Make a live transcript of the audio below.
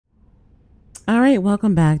All right,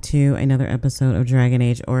 welcome back to another episode of Dragon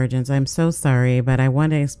Age Origins. I'm so sorry, but I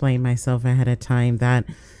want to explain myself ahead of time that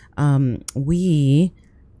we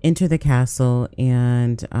entered the castle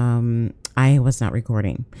and I was not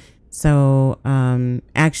recording. So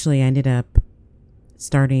actually I ended up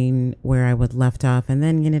starting where I would left off and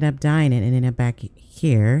then ended up dying and ended up back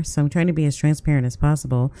here. So I'm trying to be as transparent as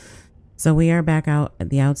possible. So we are back out at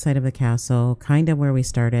the outside of the castle, kind of where we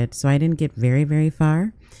started. So I didn't get very, very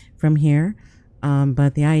far from here.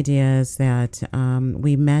 But the idea is that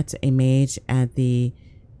we met a mage at the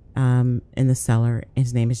in the cellar.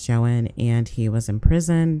 His name is Joan, and he was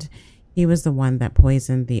imprisoned. He was the one that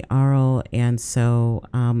poisoned the Arl, and so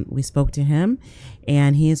we spoke to him,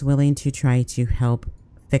 and he is willing to try to help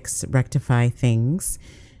rectify things.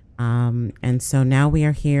 And so now we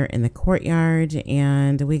are here in the courtyard,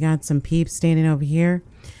 and we got some peeps standing over here.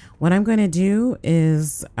 What I'm going to do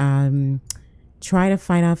is try to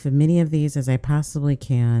fight off as many of these as I possibly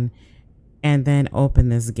can and then open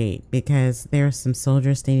this gate because there are some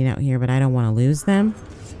soldiers standing out here, but I don't want to lose them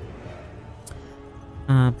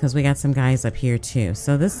because we got some guys up here too.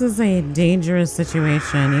 So this is a dangerous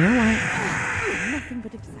situation. You know what?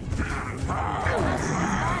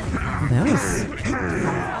 That was...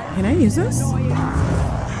 Can I use this?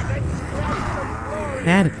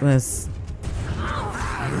 That was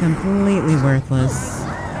completely worthless.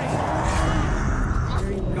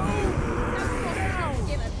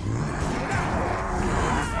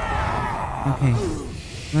 Okay,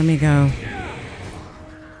 let me go.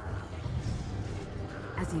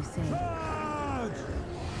 As you say.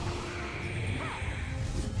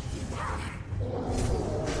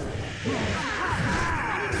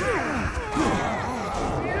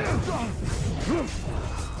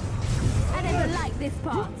 I never like this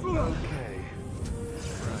part. Okay.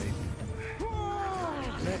 Right.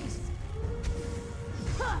 Next.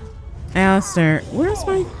 Alistair, where's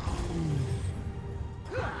my...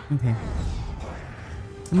 Okay.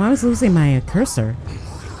 I'm always losing my cursor.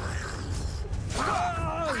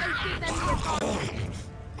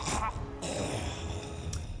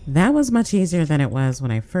 That was much easier than it was when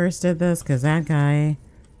I first did this, because that guy,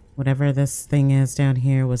 whatever this thing is down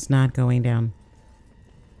here, was not going down.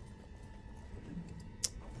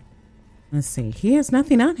 Let's see. He has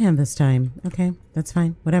nothing on him this time. Okay, that's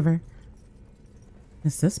fine. Whatever.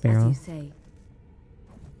 It's this barrel. As you say.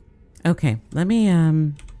 Okay, let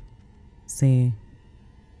me see.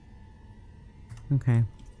 Okay.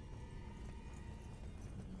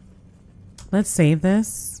 Let's save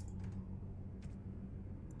this.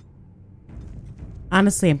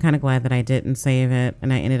 Honestly, I'm kind of glad that I didn't save it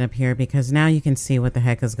and I ended up here because now you can see what the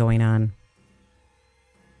heck is going on.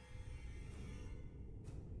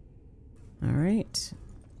 All right.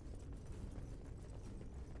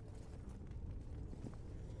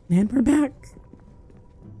 And we're back.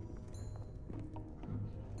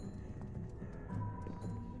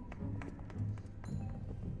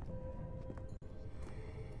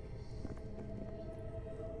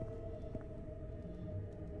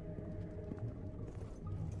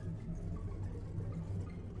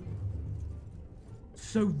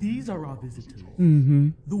 So these are our visitors? Mm-hmm.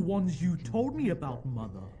 The ones you told me about,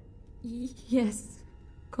 Mother? Yes,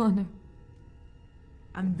 Connor.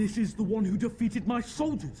 And this is the one who defeated my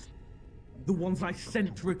soldiers? The ones I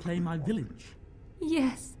sent to reclaim my village?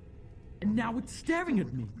 Yes. And now it's staring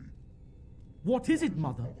at me. What is it,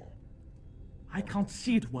 Mother? I can't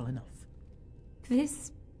see it well enough.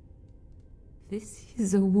 This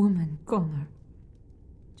is a woman, Connor.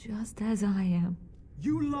 Just as I am.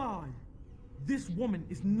 You lie! This woman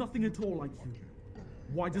is nothing at all like you.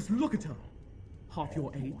 Why, just look at her. Half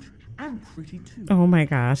your age, and pretty too. Oh my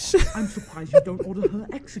gosh. I'm surprised you don't order her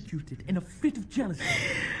executed in a fit of jealousy.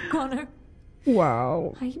 Connor.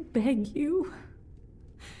 Wow. I beg you.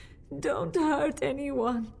 Don't hurt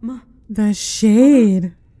anyone. The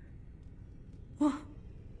shade.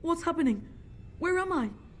 What's happening? Where am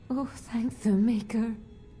I? Oh, thank the Maker.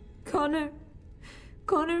 Connor.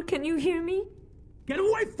 Connor, can you hear me? Get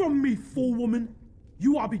away from me, fool woman!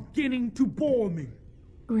 You are beginning to bore me.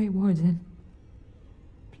 Grey Warden.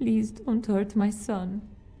 Please don't hurt my son.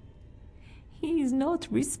 He is not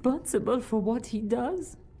responsible for what he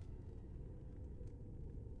does.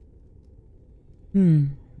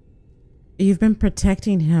 You've been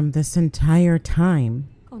protecting him this entire time.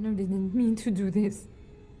 Connor didn't mean to do this.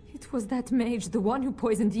 It was that mage, the one who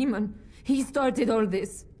poisoned Demon. He started all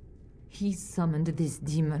this. He summoned this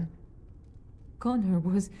demon. Connor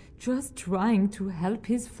was just trying to help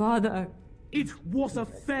his father. It was a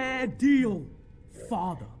fair deal.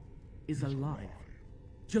 Father is alive,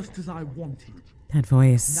 just as I wanted. That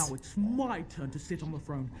voice. Now it's my turn to sit on the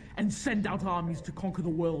throne and send out armies to conquer the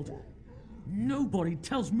world. Nobody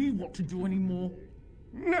tells me what to do anymore.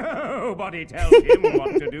 Nobody tells him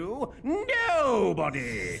what to do.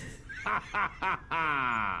 Nobody. Ha ha ha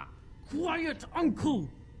ha. Quiet, Uncle!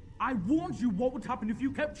 I warned you what would happen if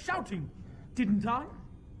you kept shouting, didn't I?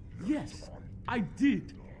 Yes, I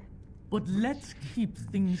did. But let's keep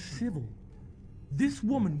things civil. This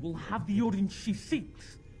woman will have the audience she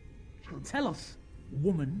seeks. Tell us,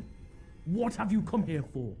 woman, what have you come here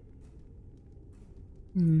for?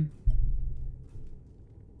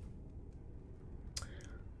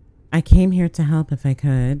 I came here to help if I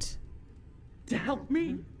could. To help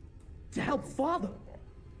me? To help Father?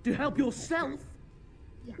 To help yourself?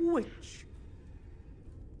 Which?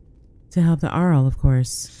 To help the Arl, of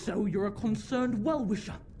course. So you're a concerned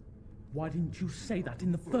well-wisher. Why didn't you say that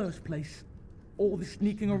in the first place? All this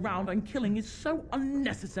sneaking around and killing is so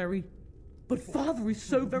unnecessary. But Father is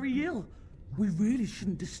so very ill. We really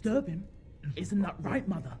shouldn't disturb him. Isn't that right,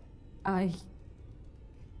 Mother? I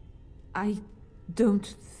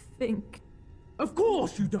don't think... Of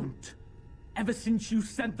course you don't. Ever since you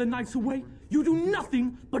sent the knights away, you do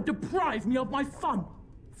nothing but deprive me of my fun.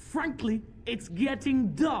 Frankly, it's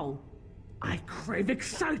getting dull. I crave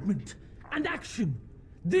excitement and action.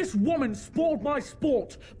 This woman spoiled my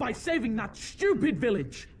sport by saving that stupid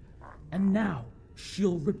village. And now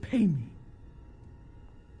she'll repay me.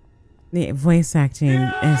 The voice acting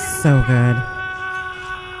is so good.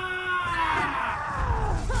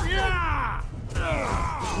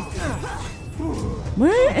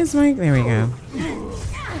 Where is my... There we go.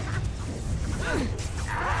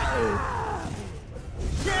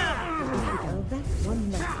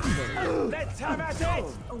 Let's have at it.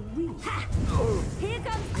 Here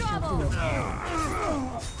comes trouble!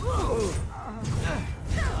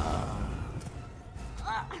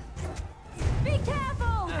 Be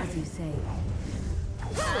careful! As you say.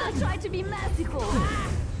 I tried to be merciful.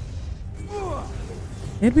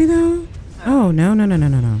 Did we though? Oh, no.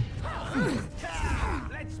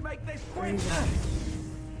 Let's make this quick.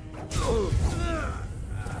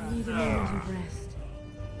 I need a moment of rest.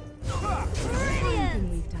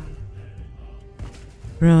 Brilliant! We've done.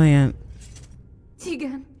 Brilliant.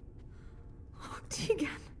 Tegan. Oh, Tegan.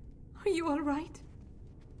 Are you all right?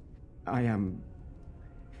 I am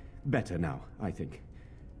better now, I think.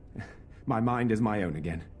 My mind is my own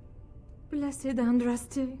again. Blessed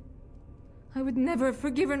Andraste. I would never have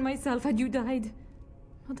forgiven myself had you died.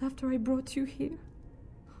 Not after I brought you here.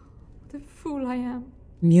 What a fool I am.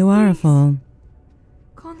 You are a fool.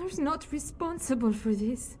 Connor's not responsible for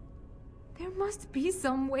this. There must be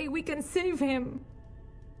some way we can save him.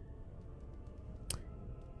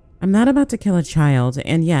 I'm not about to kill a child.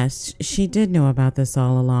 And yes, she did know about this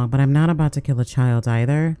all along, but I'm not about to kill a child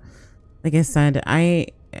either. Like I said, I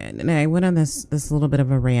went on this little bit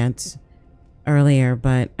of a rant earlier,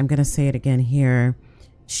 but I'm going to say it again here.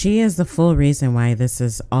 She is the full reason why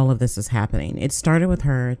all of this is happening. It started with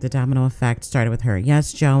her. The domino effect started with her.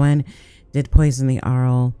 Yes, Joan did poison the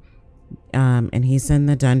Arl, and he's in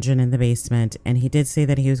the dungeon in the basement, and he did say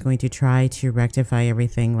that he was going to try to rectify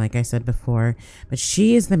everything, like I said before. But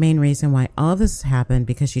she is the main reason why all of this happened,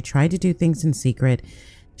 because she tried to do things in secret.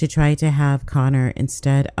 She tried to have Connor,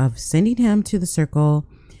 instead of sending him to the circle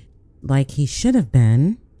like he should have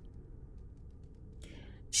been,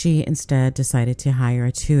 she instead decided to hire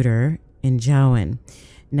a tutor in Joan.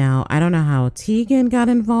 Now, I don't know how Tegan got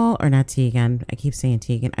involved, or not Tegan, I keep saying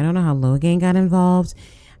Tegan. I don't know how Logan got involved,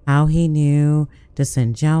 how he knew to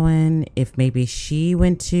send Joan, if maybe she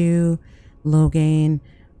went to Logan,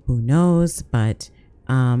 who knows, but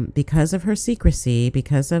because of her secrecy,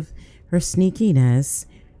 because of her sneakiness,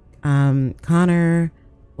 Connor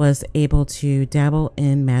was able to dabble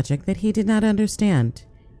in magic that he did not understand.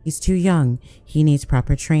 He's too young. He needs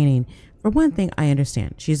proper training. For one thing, I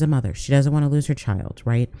understand. She's a mother. She doesn't want to lose her child,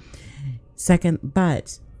 right?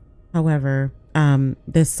 However,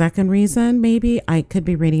 the second reason, maybe I could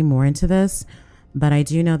be reading more into this, but I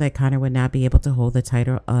do know that Connor would not be able to hold the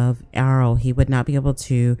title of Arrow. He would not be able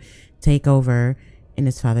to take over in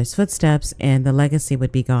his father's footsteps, and the legacy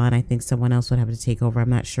would be gone. I think someone else would have to take over. I'm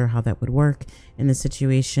not sure how that would work in the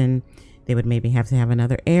situation. They would maybe have to have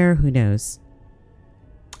another heir. Who knows?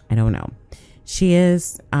 I don't know. She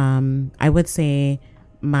is, I would say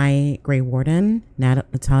my Grey Warden,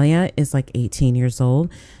 Natalia, is like 18 years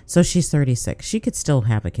old. So she's 36. She could still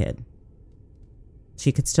have a kid.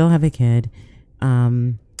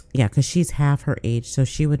 Yeah, because she's half her age. So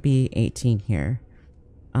she would be 18 here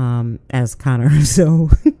as Connor. So,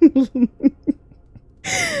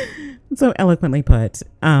 so eloquently put.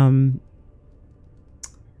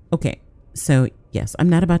 Okay. So Yes, I'm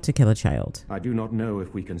not about to kill a child. I do not know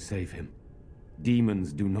if we can save him.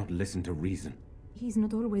 Demons do not listen to reason. He's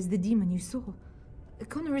not always the demon you saw.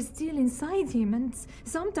 Connor is still inside him, and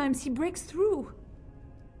sometimes he breaks through.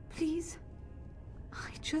 Please, I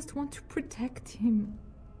just want to protect him.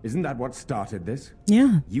 Isn't that what started this?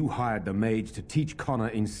 Yeah. You hired the mage to teach Connor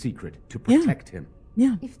in secret, to protect him.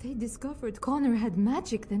 Yeah. If they discovered Connor had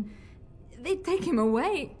magic, then they'd take him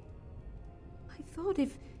away. I thought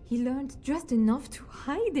if he learned just enough to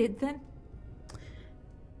hide it, then...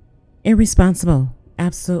 Irresponsible.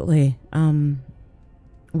 Absolutely.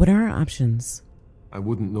 What are our options? I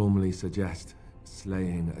wouldn't normally suggest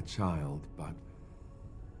slaying a child, but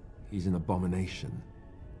he's an abomination.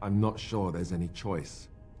 I'm not sure there's any choice.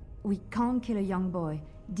 We can't kill a young boy,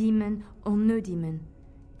 demon or no demon.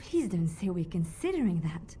 Please don't say we're considering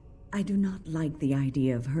that. I do not like the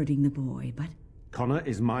idea of hurting the boy, but... Connor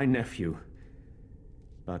is my nephew.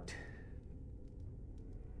 But...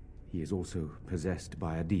 he is also possessed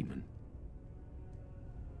by a demon.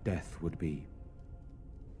 Death would be...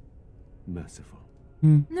 merciful.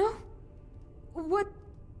 No?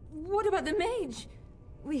 What about the mage?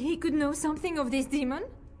 He could know something of this demon?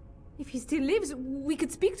 If he still lives, we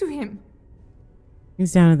could speak to him.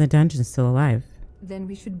 He's down in the dungeon, still alive. Then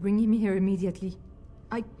we should bring him here immediately.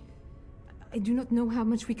 I do not know how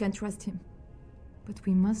much we can trust him. But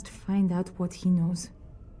we must find out what he knows.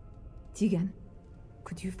 Tegan,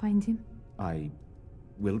 could you find him? I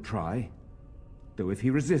will try. Though if he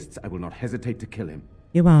resists, I will not hesitate to kill him.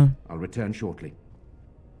 You won't. I'll return shortly.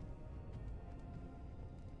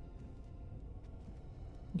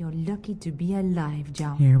 You're lucky to be alive,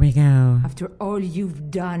 Zhao. Here we go. After all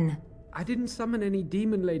you've done. I didn't summon any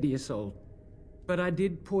demon, Lady Isolde. But I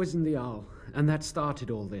did poison the owl, and that started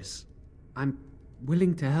all this. I'm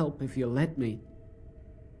willing to help if you'll let me.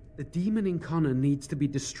 The demon in Connor needs to be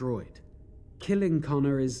destroyed. Killing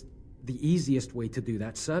Connor is the easiest way to do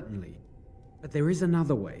that, certainly. But there is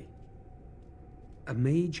another way. A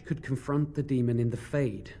mage could confront the demon in the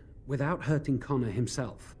Fade without hurting Connor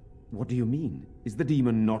himself. What do you mean? Is the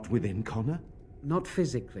demon not within Connor? Not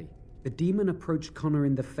physically. The demon approached Connor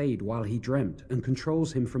in the Fade while he dreamt and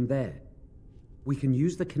controls him from there. We can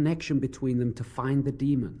use the connection between them to find the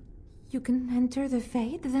demon. You can enter the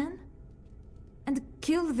Fade, then? And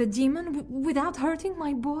kill the demon without hurting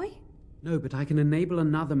my boy? No, but I can enable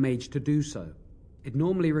another mage to do so. It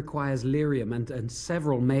normally requires lyrium and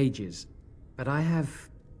several mages. But I have...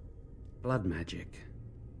 blood magic.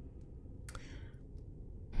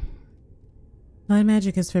 Blood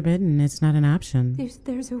magic is forbidden. It's not an option.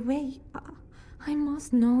 There's a way. I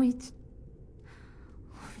must know it.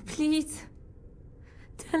 Please.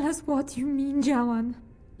 Tell us what you mean, Jawan.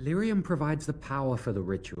 Lyrium provides the power for the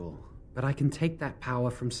ritual, but I can take that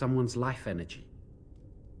power from someone's life energy.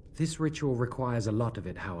 This ritual requires a lot of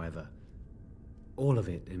it, however. All of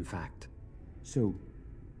it, in fact. So,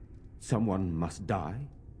 someone must die?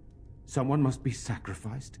 Someone must be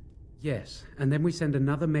sacrificed? Yes, and then we send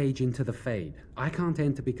another mage into the Fade. I can't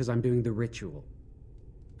enter because I'm doing the ritual.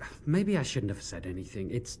 Maybe I shouldn't have said anything.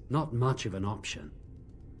 It's not much of an option.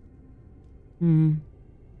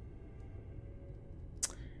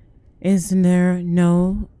 Isn't there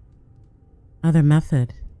no other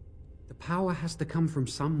method? The power has to come from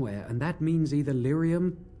somewhere, and that means either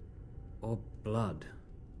lyrium or blood.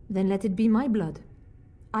 Then let it be my blood.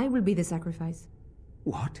 I will be the sacrifice.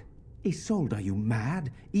 What? Isolde, are you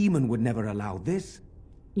mad? Eamon would never allow this.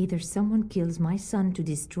 Either someone kills my son to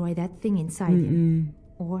destroy that thing inside him,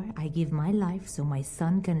 or I give my life so my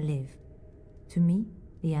son can live. To me,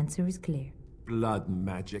 the answer is clear. Blood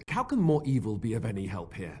magic. How can more evil be of any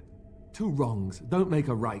help here? Two wrongs don't make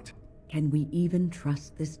a right. Can we even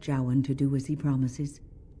trust this Jawan to do as he promises?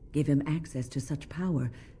 Give him access to such power,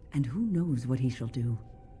 and who knows what he shall do?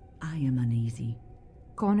 I am uneasy.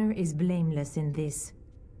 Connor is blameless in this.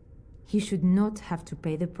 He should not have to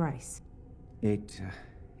pay the price.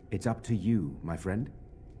 It's up to you, my friend.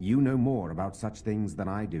 You know more about such things than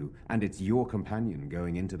I do, and it's your companion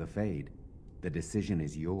going into the Fade. The decision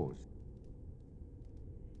is yours.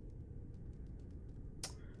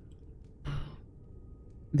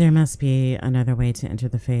 There must be another way to enter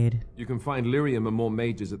the Fade. You can find lyrium and more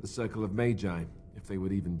mages at the Circle of Magi, if they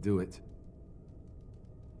would even do it.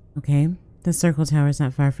 Okay, the Circle Tower is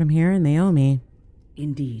not far from here, and they owe me.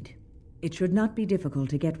 Indeed. It should not be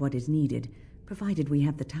difficult to get what is needed, provided we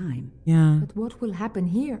have the time. Yeah. But what will happen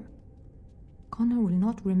here? Connor will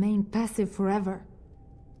not remain passive forever.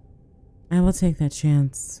 I will take that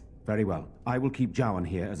chance. Very well. I will keep Jawan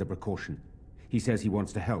here as a precaution. He says he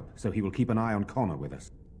wants to help, so he will keep an eye on Connor with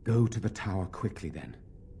us. Go to the tower quickly, then.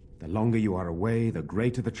 The longer you are away, the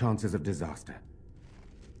greater the chances of disaster.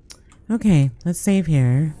 Okay, let's save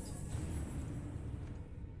here.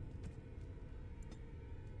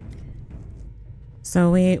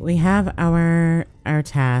 So we have our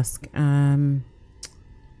task.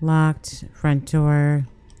 Locked front door.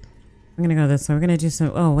 I'm gonna go this way. We're gonna do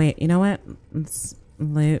some. Oh wait, you know what? Let's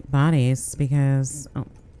loot bodies because. Oh.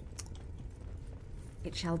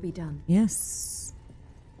 It shall be done. Yes.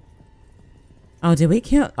 Oh, did we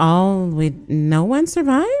kill all? No one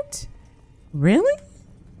survived? Really?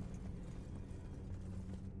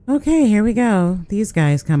 Okay, here we go. These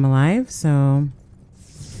guys come alive, so.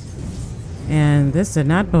 And this did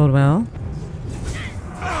not bode well.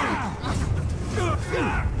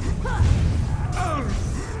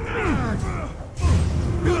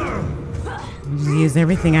 Use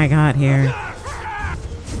everything I got here.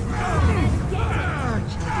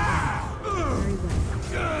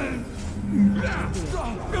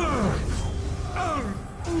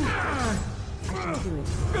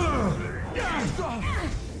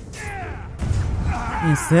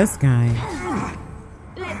 It's this guy.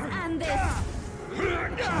 Let's end this.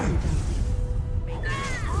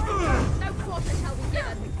 No quarter shall be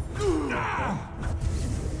given.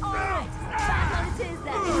 All right, battle it is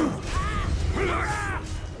then.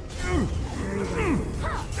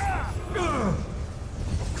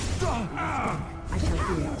 I shall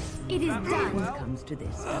do it. It is done. It comes to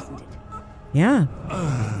this, doesn't it? Yeah.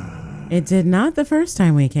 It did not the first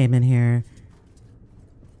time we came in here.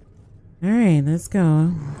 All right, let's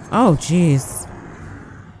go. Oh, jeez.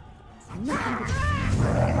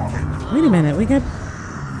 Wait a minute, we got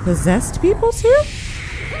possessed people too?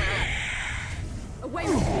 Away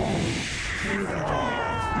with you.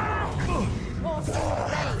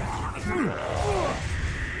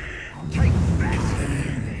 Take that.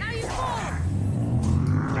 Now you fall.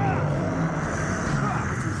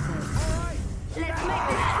 Let's make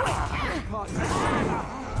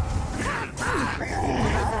this quick.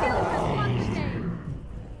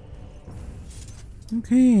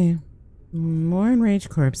 Okay. More enraged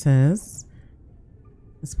corpses.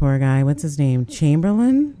 This poor guy, what's his name?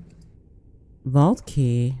 Chamberlain? Vault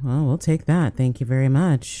key. Well, we'll take that. Thank you very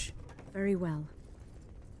much. Very well.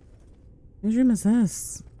 Whose room is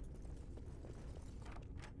this?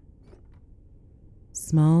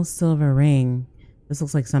 Small silver ring. This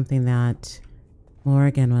looks like something that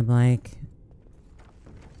Morgan would like.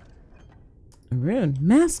 A rune.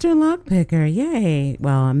 Master lockpicker. Yay.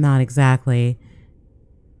 Well, I'm not exactly.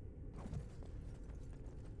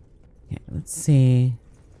 Okay, let's see.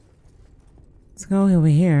 Let's go over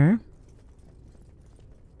here.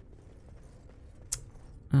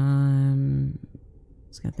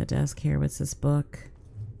 It's got the desk here. What's this book?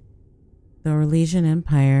 The Orlesian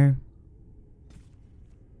Empire.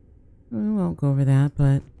 We won't go over that,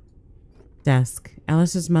 but desk.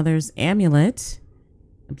 Alistair's mother's amulet.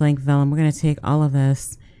 A blank vellum. We're going to take all of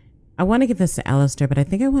this. I want to give this to Alistair, but I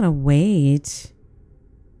think I want to wait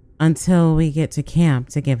until we get to camp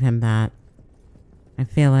to give him that. I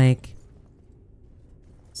feel like...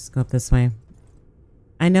 Let's go up this way.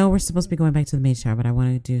 I know we're supposed to be going back to the mage tower, but I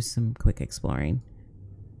want to do some quick exploring.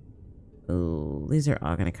 Oh, these are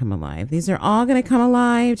all going to come alive. These are all going to come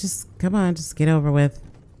alive. Just, come on, just get over with.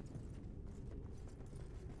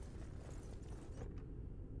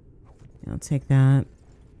 I'll take that.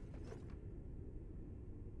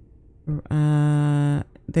 The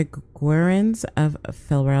Guerins of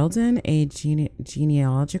Felrelden, a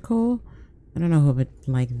genealogical. I don't know who would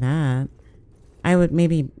like that. I would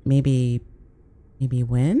maybe win.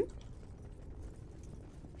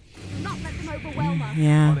 Not let them overwhelm us.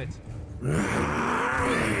 Yeah.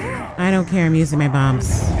 I don't care. I'm using my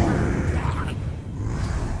bombs.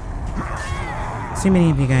 Too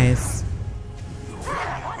many of you guys.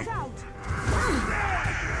 Watch out.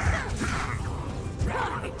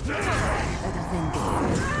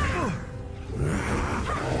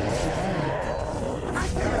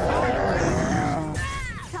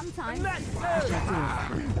 Sometimes I shall do it.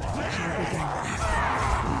 It shall be done.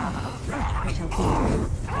 I shall do it.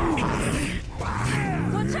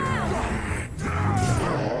 Watch out!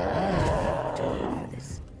 For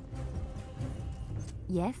this.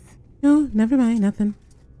 Yes? No, never mind. Nothing.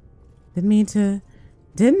 Didn't mean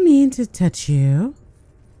to touch you.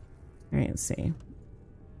 All right, let's see.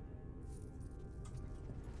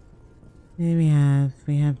 Maybe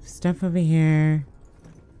we have stuff over here.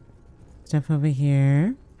 Stuff over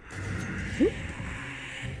here. Oop.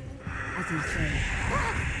 As you say.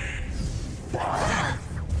 I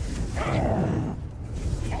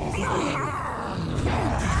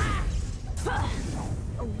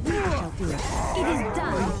shall do it. It is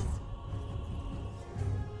done.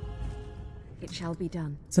 It shall be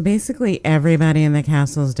done. So basically everybody in the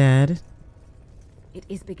castle's dead. It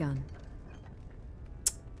is begun.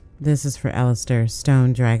 This is for Alistair.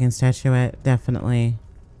 Stone dragon statuette, definitely.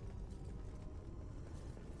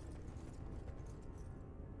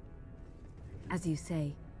 As you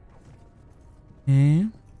say. Okay.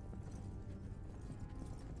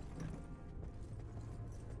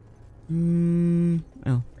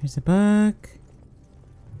 Oh, here's a book.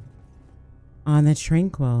 On the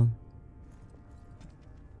Tranquil.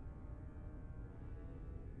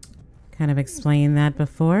 Kind of explained that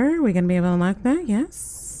before. We're going to be able to unlock that?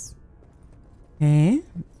 Yes. Okay.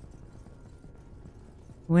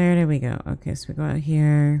 Where did we go? Okay, so we go out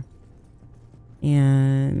here.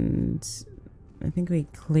 And I think we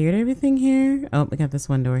cleared everything here. Oh, we got this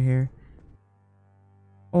one door here.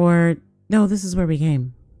 Or, no, this is where we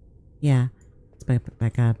came. Yeah. Let's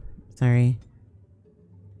back up. Sorry.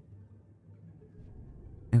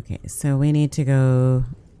 Okay, so we need to go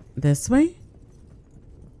this way.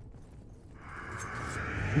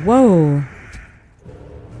 Whoa. It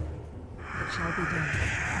shall be done.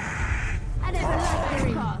 I never liked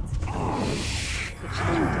this part. It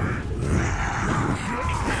shall be done.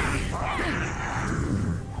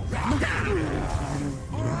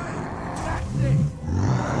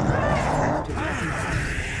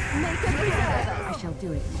 Make a preserver. I shall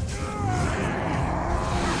do it.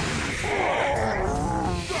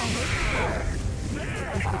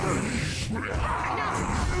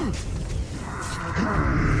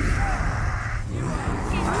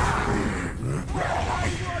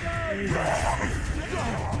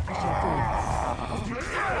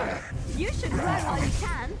 You should run while you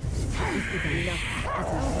can.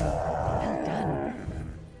 Well done.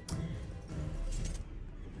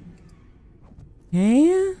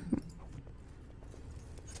 Okay.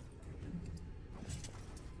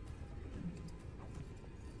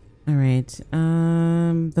 All right.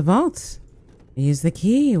 The vault. Use the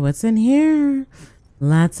key. What's in here?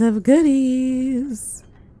 Lots of goodies.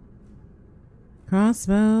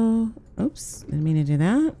 Crossbow. Oops, didn't mean to do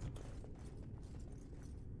that.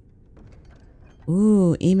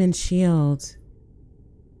 Ooh, Eamon shield.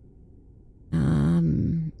 I'll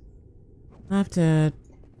have to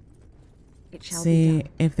see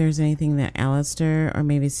if there's anything that Alistair or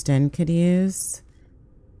maybe Sten could use.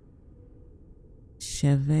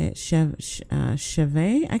 Chevet?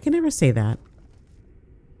 I can never say that.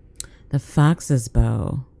 The Fox's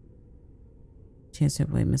bow. Chance to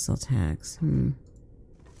avoid missile attacks.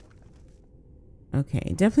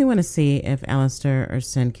 Okay, definitely want to see if Alistair or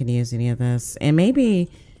Sten can use any of this. And maybe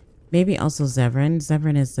also Zevran.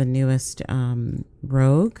 Zevran is the newest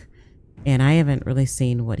rogue. And I haven't really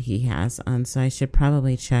seen what he has on, so I should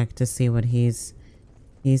probably check to see what he's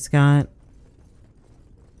got.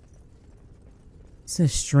 It's a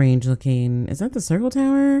strange looking. Is that the circle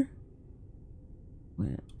tower?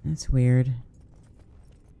 What? That's weird.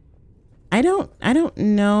 I don't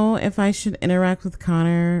know if I should interact with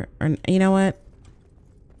Connor, or you know what?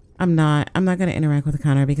 I'm not going to interact with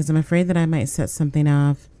Connor because I'm afraid that I might set something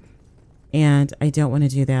off, and I don't want to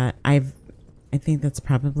do that. I think that's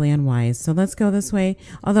probably unwise. So let's go this way.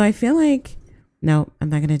 Although I feel like, no, I'm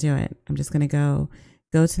not going to do it. I'm just going to go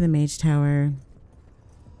to the mage tower.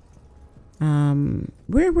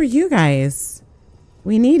 Where were you guys?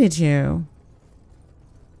 We needed you.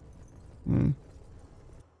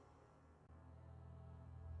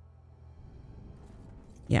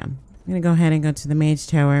 Yeah, I'm going to go ahead and go to the mage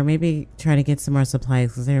tower. Maybe try to get some more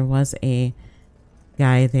supplies because there was a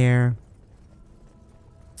guy there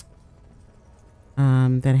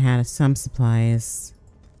that had some supplies.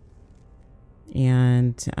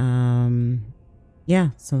 And yeah,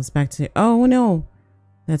 so let's back to, oh no,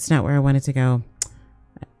 that's not where I wanted to go.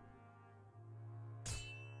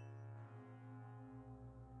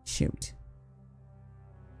 Shoot.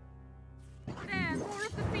 There, more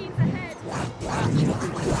of the fiends ahead.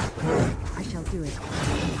 I shall do it. It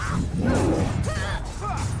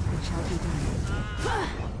shall be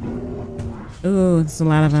done. Ooh, there's a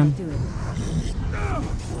lot of them. Do it.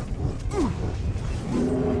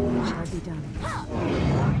 It shall be done.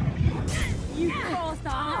 You forced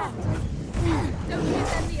our hand. Don't give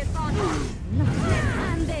them the advantage.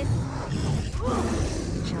 And this.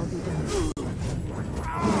 It shall be done.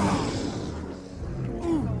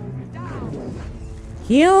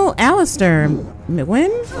 Heal Alistair.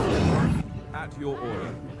 When? At your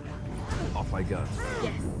order. Off I go.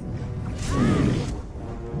 Yes.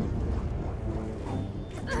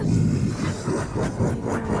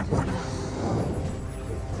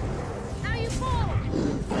 Now you fall.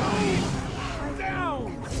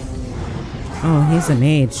 Down. Oh, he's a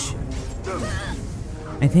mage.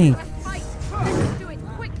 I think. Fight.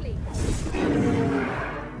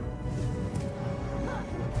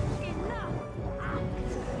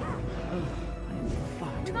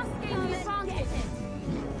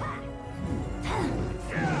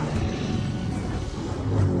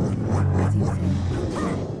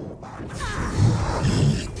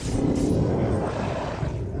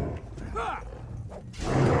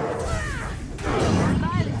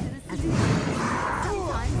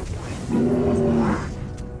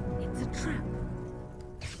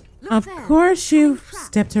 Of course you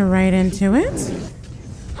stepped her right into it.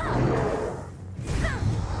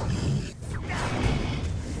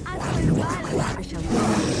 I shall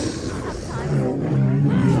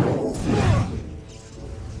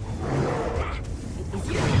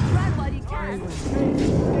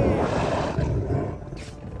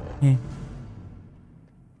Okay.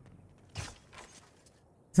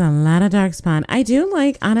 It's a lot of darkspawn. I do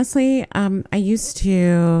like, honestly, I used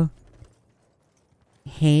to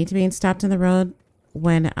hate being stopped on the road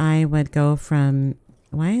when I would go from,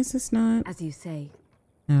 why is this not? As you say.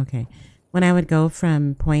 Okay. When I would go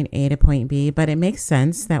from point A to point B, but it makes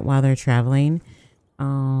sense that while they're traveling,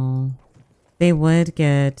 they would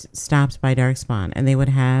get stopped by darkspawn and they would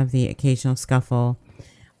have the occasional scuffle.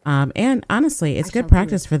 And honestly, it's good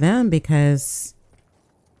practice for them because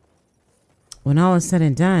when all is said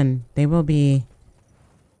and done, they will be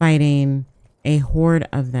fighting a horde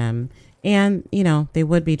of them. And, you know, they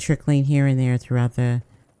would be trickling here and there throughout the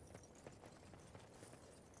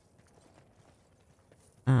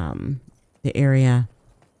area.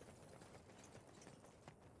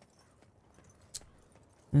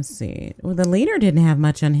 Let's see. Well, the leader didn't have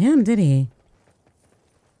much on him, did he?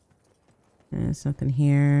 There's something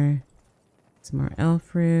here. Some more elf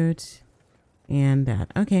fruit. And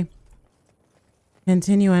that. Okay.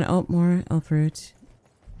 Continue on. Oh, more elf fruit.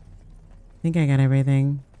 I think I got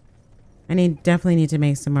everything. I definitely need to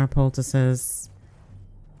make some more poultices.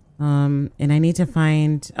 And I need to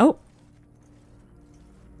find... Oh!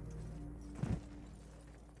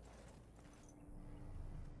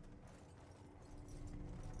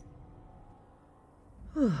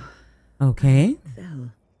 Okay.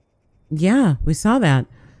 Fell. Yeah, we saw that.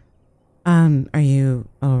 Are you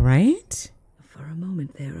all right? For a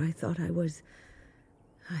moment there, I thought it was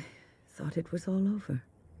all over.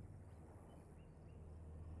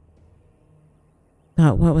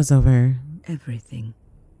 Thought what was over? Everything.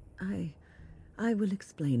 I will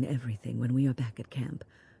explain everything when we are back at camp.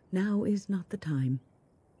 Now is not the time.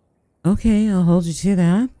 Okay, I'll hold you to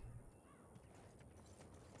that.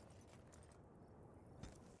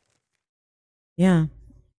 Yeah.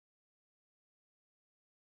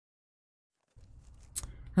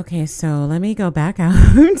 Okay, so let me go back out.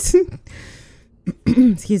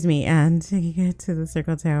 Excuse me, and get to the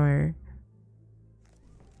circle tower.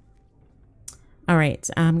 All right,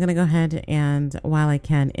 I'm going to go ahead and while I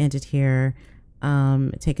can end it here,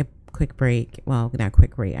 take a quick break. Well, not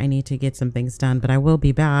quick break. I need to get some things done, but I will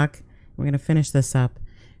be back. We're going to finish this up,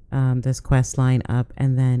 this quest line up,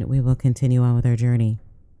 and then we will continue on with our journey.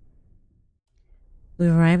 We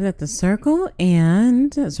arrived at the circle tower,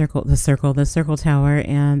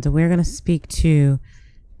 and we're going to speak to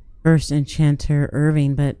First Enchanter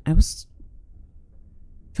Irving, but I was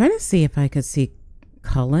trying to see if I could see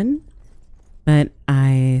Cullen, but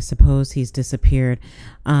I suppose he's disappeared.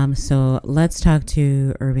 So let's talk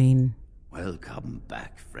to Irving. Welcome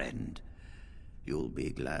back, friend. You'll be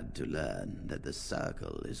glad to learn that the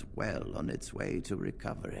circle is well on its way to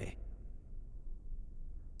recovery.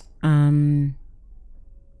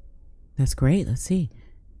 That's great. Let's see.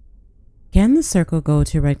 Can the circle go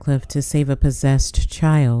to Redcliffe to save a possessed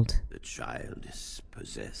child? The child is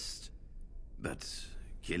possessed, but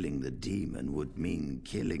killing the demon would mean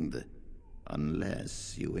killing the...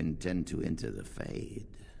 Unless you intend to enter the Fade.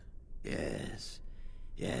 Yes,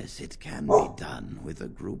 it can be done with a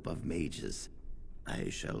group of mages. I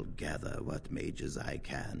shall gather what mages I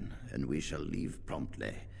can, and we shall leave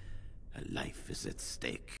promptly. A life is at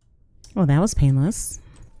stake. Well, that was painless.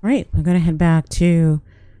 All right, we're going to head back to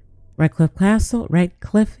Redcliffe Castle.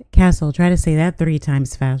 Redcliffe Castle. Try to say that 3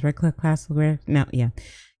 times fast. Redcliffe Castle. No, yeah.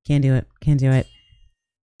 Can't do it.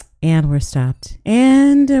 And we're stopped.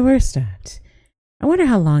 I wonder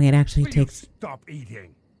how long it actually takes. Stop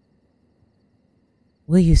eating.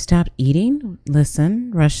 Will you stop eating? Listen,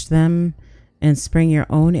 rush them, and spring your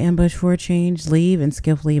own ambush for a change. Leave and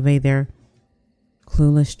skillfully evade their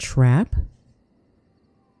clueless trap.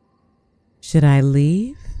 Should I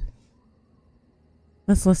leave?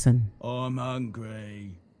 Let's listen. I'm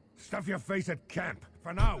hungry. Stuff your face at camp.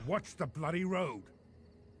 For now, watch the bloody road.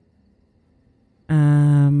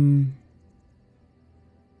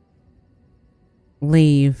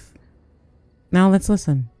 Leave. Now let's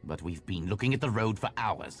listen. But we've been looking at the road for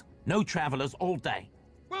hours. No travelers all day.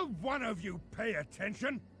 Will one of you pay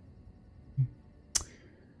attention?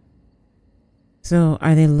 So,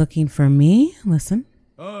 are they looking for me? Listen.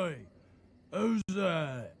 Hey, who's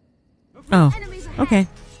that? Oh, okay.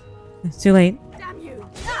 It's too late. Damn you!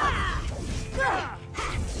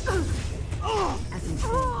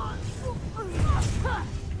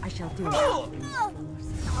 I shall do it.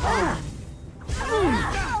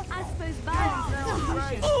 As most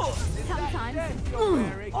violent sometimes.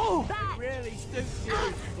 Back. Really suits you.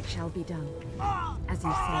 It shall be done, as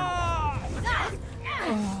you say.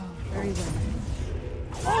 Very well.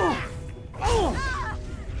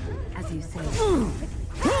 As you say.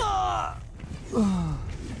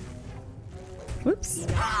 Whoops.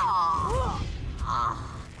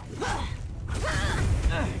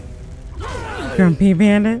 Grumpy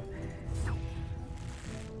bandit.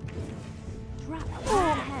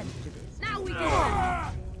 Now we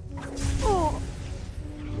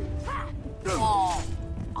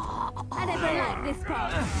I never like this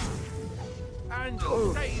part. And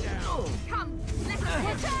stay down. Come, let us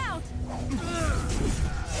watch out.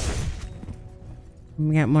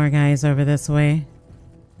 We got more guys over this way.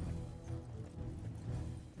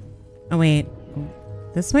 Oh wait,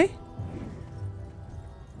 this way?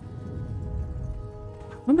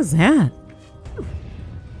 What was that?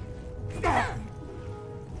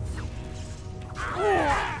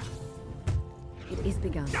 It is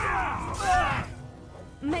begun.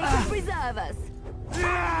 May it preserve us.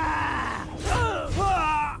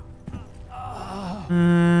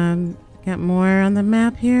 Got more on the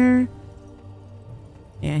map here.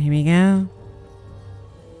 Yeah, here we go.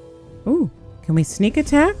 Ooh, can we sneak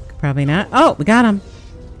attack? Probably not. Oh, we got him.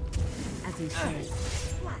 As you say.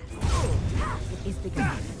 It is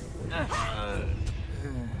begun.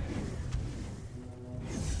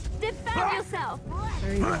 Defend yourself.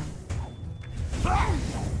 Very well.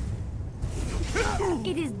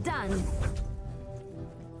 It is done.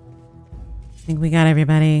 I think we got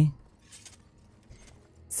everybody.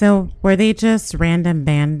 So, were they just random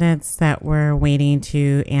bandits that were waiting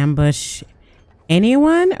to ambush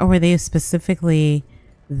anyone, or were they specifically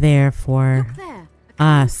there for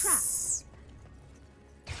us?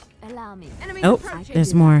 Allow me. Oh,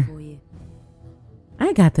 there's more.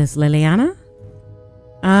 I got this, Liliana.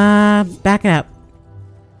 Back up.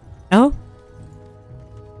 Oh.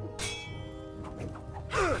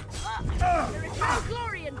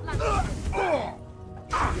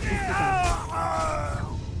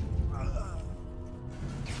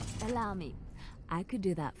 Allow me. I could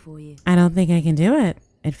do that for you. I don't think I can do it.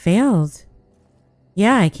 It failed.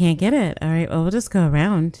 Yeah, I can't get it. All right, well, we'll just go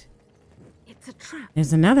around. It's a trap.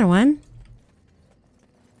 There's another one.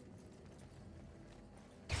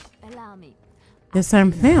 Allow me.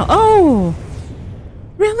 Disarm fail. Oh!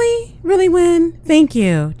 Really? Really, Win? Thank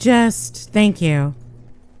you. Just thank you.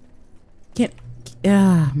 Get.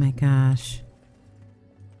 Oh my gosh.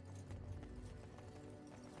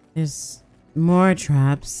 There's more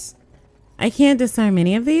traps. I can't disarm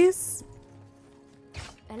any of these?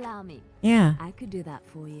 Allow me. Yeah. I could do that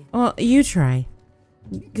for you. Well, you try.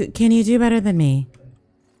 Can you do better than me?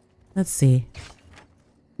 Let's see.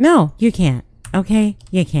 No, you can't. Okay?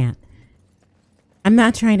 You can't. I'm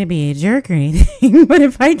not trying to be a jerk or anything, but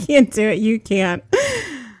if I can't do it, you can't.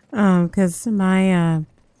 Because my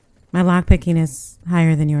lockpicking is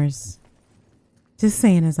higher than yours. Just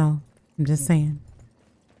saying is all. I'm just saying.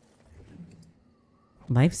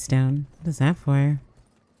 Lifestone. What is that for?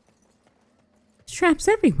 There's traps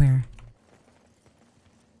everywhere.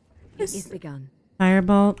 Yes. It is begun.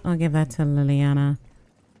 Firebolt. I'll give that to Liliana.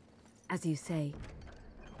 As you say.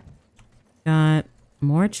 Got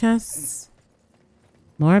more chests.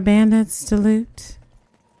 More bandits to loot.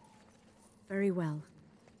 Very well.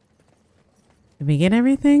 Did we get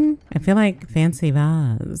everything? I feel like fancy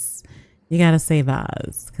vase. You gotta say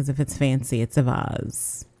vase, because if it's fancy, it's a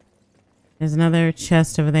vase. There's another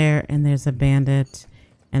chest over there, and there's a bandit.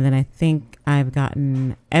 And then I think I've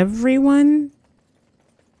gotten everyone.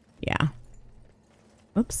 Yeah.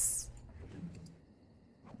 Oops.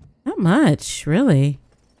 Not much, really.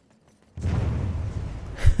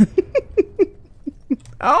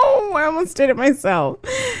 Oh, I almost did it myself.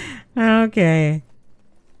 Okay.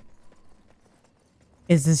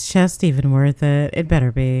 Is this chest even worth it? It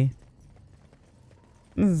better be.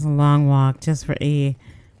 This is a long walk just for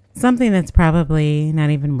something that's probably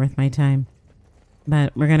not even worth my time.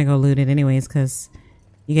 But we're going to go loot it anyways because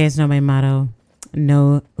you guys know my motto.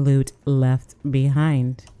 No loot left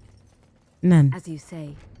behind. None. As you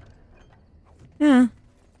say. Yeah.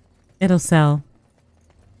 It'll sell.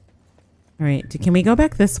 All right. Can we go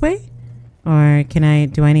back this way? Or do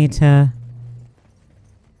I need to...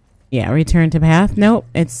 Yeah, return to path? Nope.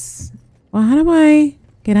 It's... Well, how do I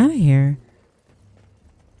get out of here?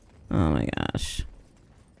 Oh my gosh.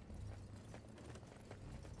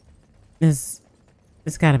 It's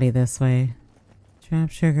gotta be this way. Trap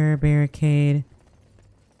sugar, barricade.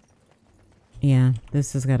 Yeah,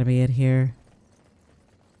 this has gotta be it here.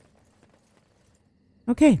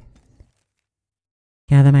 Okay.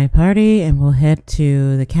 gather my party and we'll head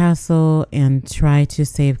to the castle and try to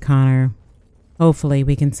save Connor. Hopefully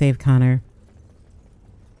we can save Connor.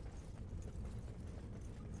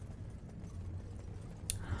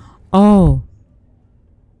 Oh,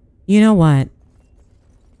 you know what?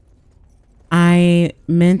 I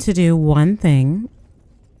meant to do one thing.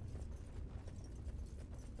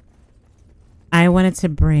 I wanted to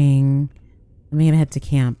bring, let me head to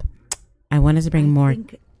camp. I wanted to bring more. I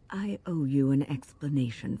think I owe you an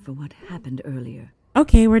explanation for what happened earlier.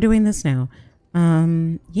 Okay, we're doing this now.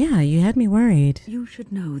 Yeah, you had me worried. You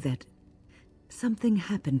should know that something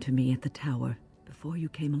happened to me at the tower before you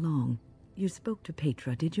came along. You spoke to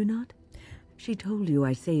Petra, did you not? She told you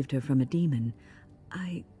I saved her from a demon.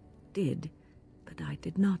 I did, but I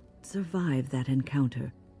did not survive that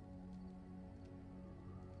encounter.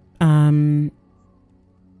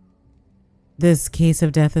 This case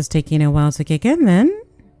of death is taking a while to kick in, then?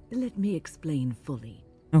 Let me explain fully.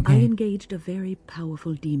 Okay. I engaged a very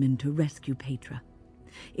powerful demon to rescue Petra.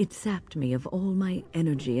 It sapped me of all my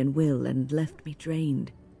energy and will and left me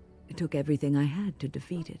drained. It took everything I had to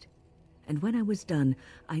defeat it. And when I was done,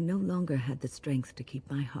 I no longer had the strength to keep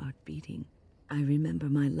my heart beating. I remember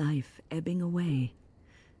my life ebbing away.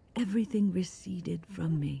 Everything receded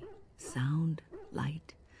from me. Sound,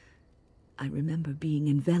 light. I remember being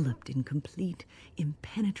enveloped in complete,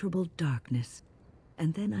 impenetrable darkness.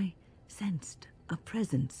 And then I sensed a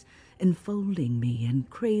presence enfolding me and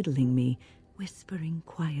cradling me, whispering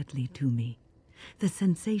quietly to me. The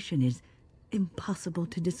sensation is impossible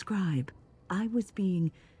to describe. I was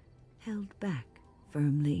being held back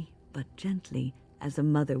firmly but gently, as a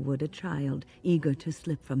mother would a child eager to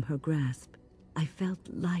slip from her grasp. I felt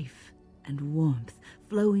life and warmth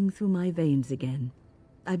flowing through my veins again.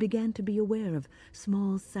 I began to be aware of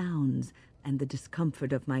small sounds and the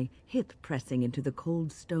discomfort of my hip pressing into the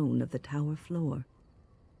cold stone of the tower floor.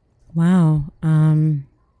 Wow.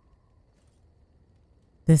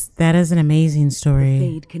 That is an amazing story.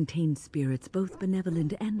 The Fade contains spirits both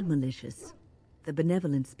benevolent and malicious. The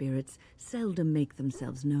benevolent spirits seldom make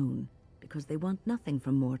themselves known because they want nothing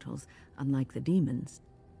from mortals, unlike the demons.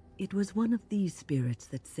 It was one of these spirits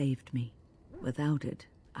that saved me. Without it,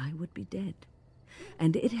 I would be dead.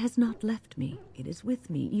 And it has not left me. It is with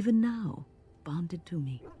me even now, bonded to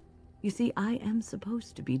me. You see, I am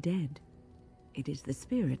supposed to be dead. It is the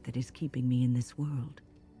spirit that is keeping me in this world.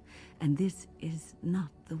 And this is not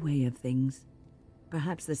the way of things.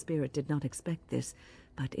 Perhaps the spirit did not expect this,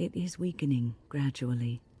 but it is weakening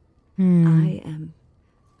gradually. I am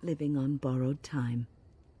living on borrowed time.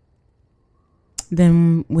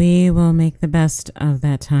 Then we will make the best of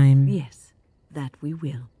that time. Yes, that we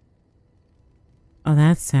will. Oh,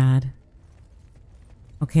 that's sad.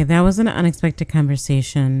 Okay, that was an unexpected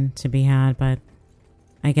conversation to be had, but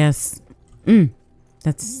I guess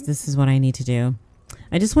this is what I need to do.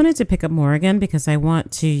 I just wanted to pick up Morrigan because I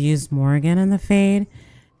want to use Morrigan in the Fade.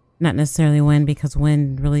 Not necessarily Wynn, because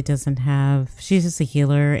Wynn really doesn't have... She's just a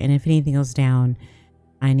healer, and if anything goes down,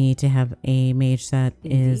 I need to have a mage that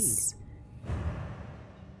is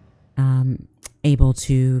able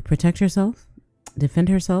to protect herself, defend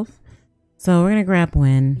herself. So we're going to grab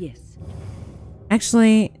Wynn. Yes.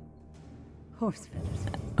 Actually... Horse feathers.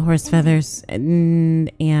 Horse feathers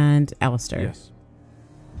and Alistair. Yes.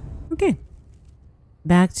 Okay.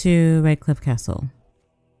 Back to Redcliffe Castle.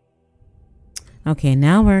 Okay,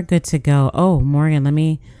 now we're good to go. Oh, Morgan, let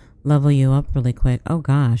me level you up really quick. Oh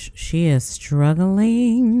gosh, she is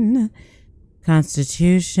struggling.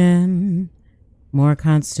 Constitution, more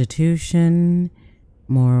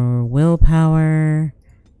willpower,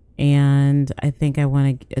 and I think I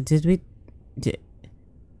want to.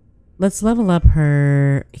 Let's level up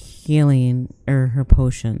her healing or her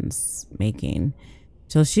potions making.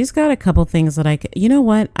 So she's got a couple things that I could. You know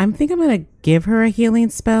what? I think I'm gonna give her a healing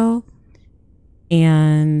spell.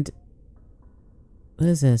 And what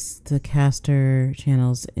is this? The caster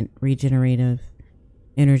channels regenerative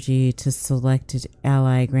energy to selected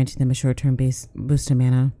ally, granting them a short-term boost in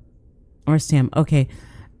mana or stam. Okay,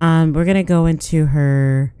 we're gonna go into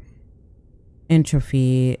her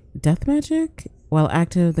entropy death magic. While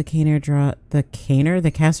active, the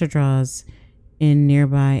caster draws in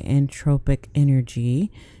nearby entropic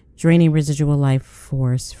energy, draining residual life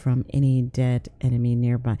force from any dead enemy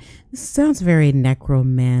nearby. This sounds very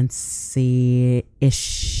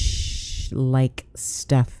necromancy-ish like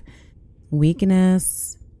stuff.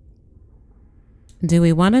 Weakness. Do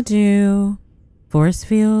we want to do force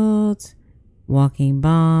field, walking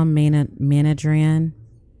bomb, mana drain?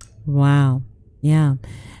 Wow. Yeah.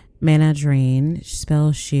 Mana drain,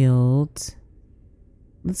 spell shield.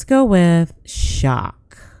 Let's go with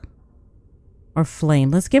shock. or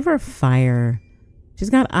flame. Let's give her fire. She's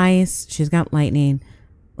got ice. She's got lightning.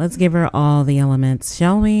 Let's give her all the elements,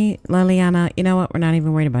 shall we, Liliana? You know what? We're not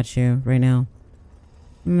even worried about you right now.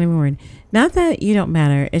 I'm not even worried. Not that you don't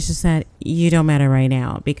matter. It's just that you don't matter right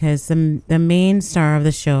now, because the main star of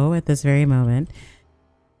the show at this very moment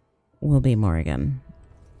will be Morrigan.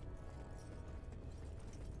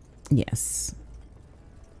 Yes.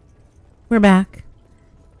 We're back.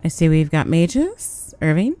 I see we've got mages.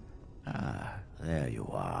 Irving? Ah, there you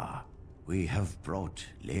are. We have brought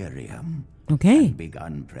lyrium. Okay. And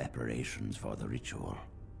begun preparations for the ritual.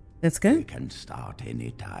 That's good. We can start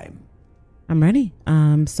any time. I'm ready.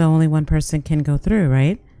 So only one person can go through,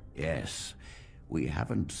 right? Yes. We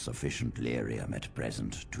haven't sufficient lyrium at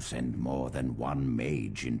present to send more than one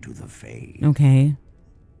mage into the Fade. Okay.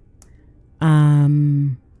 Are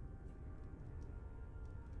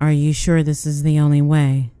you sure this is the only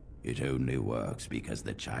way? It only works because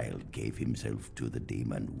the child gave himself to the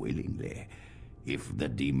demon willingly. If the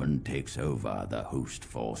demon takes over the host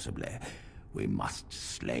forcibly, we must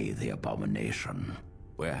slay the abomination.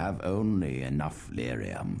 We have only enough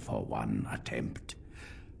lyrium for one attempt.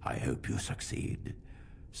 I hope you succeed.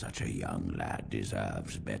 Such a young lad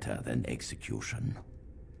deserves better than execution.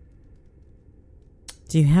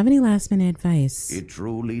 Do you have any last-minute advice? It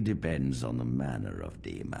truly depends on the manner of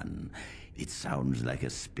demon. It sounds like a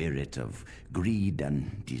spirit of greed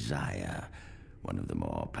and desire, one of the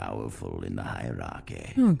more powerful in the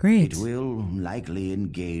hierarchy. Oh, great. It will likely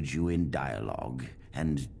engage you in dialogue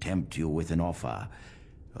and tempt you with an offer.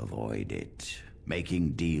 Avoid it.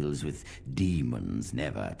 Making deals with demons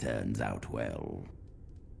never turns out well.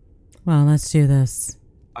 Well, let's do this.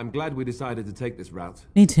 I'm glad we decided to take this route.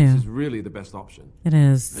 Me too. This is really the best option. It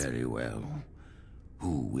is. Very well.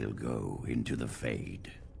 Who will go into the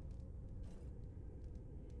Fade?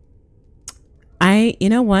 You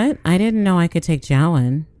know what? I didn't know I could take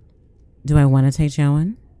Jowan. Do I want to take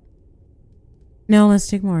Jowan? No, let's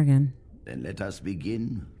take Morgan. Then let us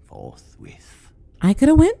begin forthwith. I could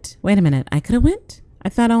have went? Wait a minute. I could have went? I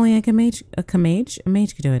thought only a mage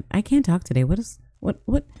could do it. I can't talk today. What?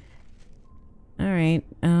 All right.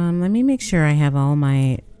 Let me make sure I have all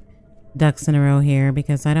my ducks in a row here,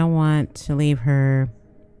 because I don't want to leave her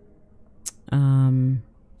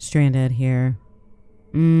stranded here.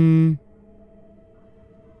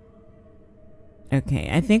 Okay,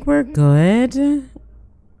 I think we're good.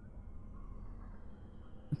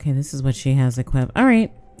 Okay, this is what she has equipped. All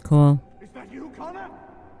right, cool. Is that you, Connor?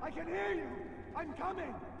 I can hear you. I'm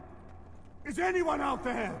coming. Is anyone out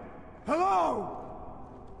there? Hello?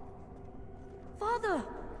 Father,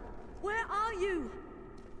 where are you?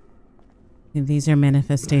 These are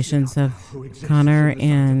manifestations of Connor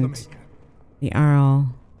and the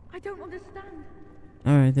Arl. I don't understand.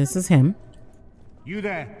 All right, this is him. You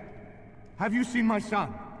there? Have you seen my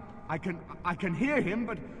son? I can hear him,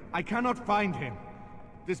 but I cannot find him.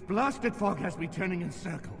 This blasted fog has me turning in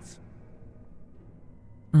circles.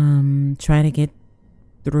 Try to get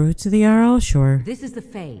through to the Arl? Sure. This is the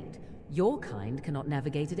Fade. Your kind cannot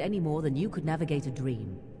navigate it any more than you could navigate a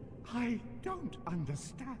dream. I don't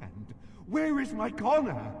understand. Where is my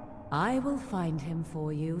Connor? I will find him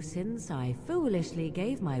for you, since I foolishly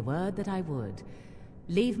gave my word that I would.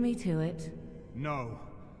 Leave me to it. No.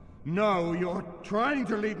 No, you're trying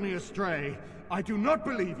to lead me astray. I do not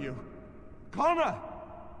believe you. Connor!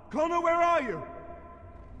 Connor, where are you?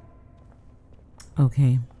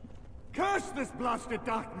 Okay. Curse this blasted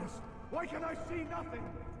darkness! Why can I see nothing?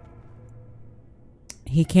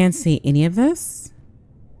 He can't see any of this?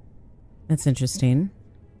 That's interesting.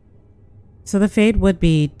 So the Fade would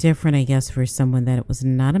be different, I guess, for someone that was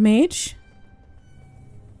not a mage?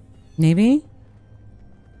 Maybe?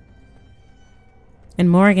 And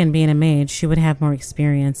Morgan being a mage, she would have more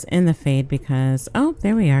experience in the Fade because... Oh,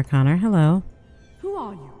 there we are, Connor. Hello. Who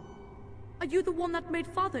are you? Are you the one that made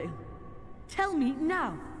Father ill? Tell me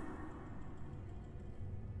now.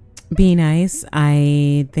 Be nice.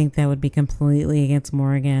 I think that would be completely against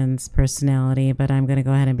Morgan's personality, but I'm going to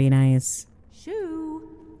go ahead and be nice. Shoo!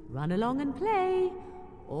 Run along and play.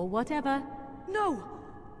 Or whatever. No!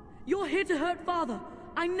 You're here to hurt Father.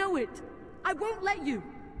 I know it. I won't let you.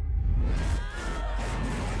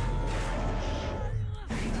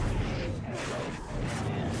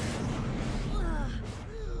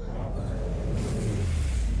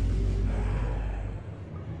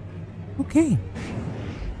 Okay.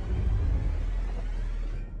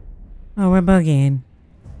 Oh, we're bugging.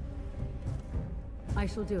 I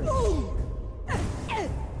shall do it.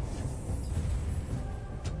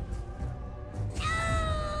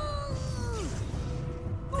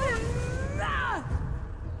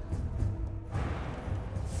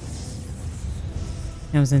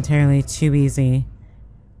 That was entirely too easy.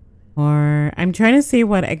 Or I'm trying to see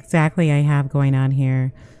what exactly I have going on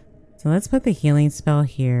here. So let's put the healing spell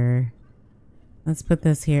here. Let's put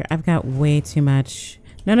this here. I've got way too much.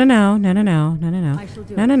 No.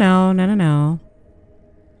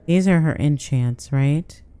 These are her enchants,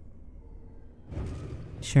 right?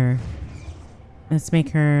 Sure. Let's make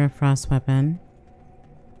her a frost weapon.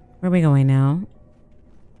 Where are we going now?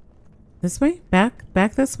 This way? Back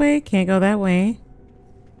this way? Can't go that way.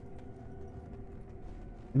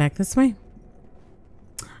 Back this way.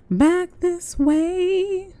 Back this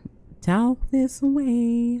way. Talk this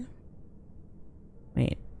way.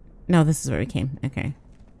 Wait. No, this is where we came. Okay.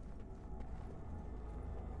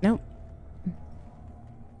 Nope.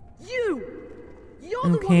 You're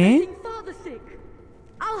the one making Father sick.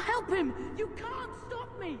 I'll help him. You can't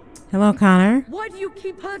stop me. Hello, Connor. Why do you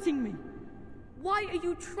keep hurting me? Why are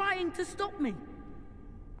you trying to stop me?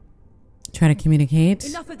 Try to communicate.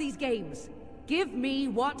 Enough of these games. Give me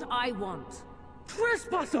what I want.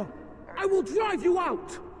 Trespasser! I will drive you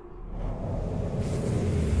out!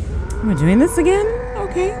 We're doing this again?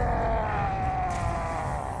 Okay. You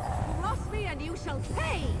lost me and you shall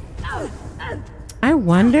pay! I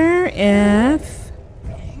wonder if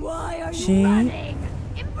Why are she... you running?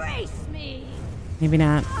 Embrace me! Maybe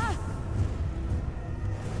not.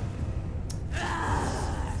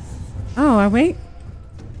 Oh, wait.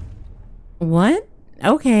 What?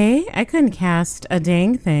 Okay, I couldn't cast a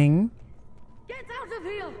dang thing. Get out of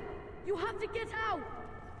here! You have to get out!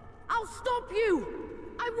 I'll stop you!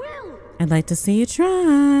 I will! I'd like to see you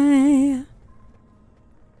try.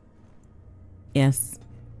 Yes.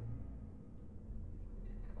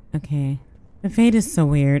 Okay. The fate is so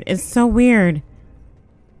weird. It's so weird.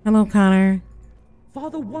 Hello, Connor.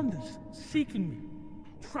 Father wanders, seeking me,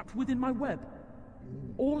 trapped within my web.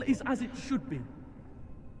 All is as it should be.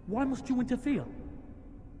 Why must you interfere?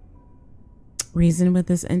 Reason with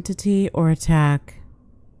this entity or attack?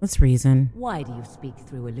 Let's reason. Why do you speak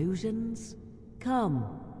through illusions?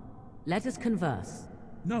 Come, let us converse.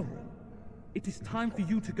 No. It is time for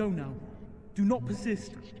you to go now. Do not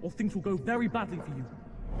persist, or things will go very badly for you.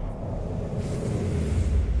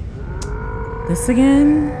 This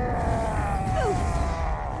again?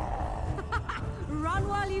 Run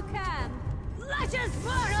while you can. Let us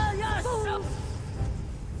murder your soul.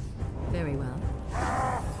 Very well.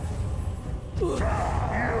 So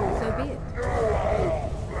be it.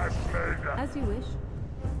 As you wish.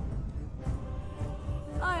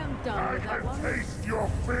 I am done with that one. Taste your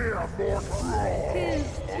fear, mortal.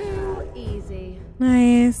 'Tis too easy.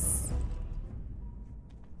 Nice.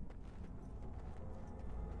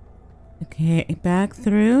 Okay, back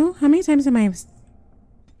through. How many times am I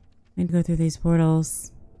going to go through these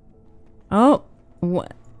portals? Oh,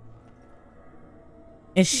 what?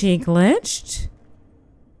 Is she glitched?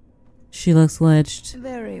 She looks glitched.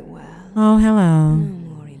 Very well. Oh, hello. No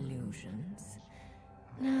more illusions.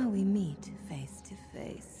 Now we meet face to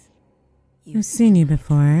face. I've seen you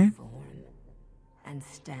before. And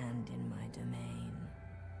stand in my domain.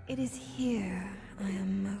 It is here I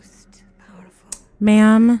am most powerful.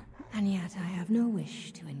 Ma'am. And yet I have no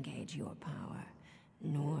wish to engage your power,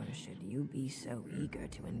 nor should you be so eager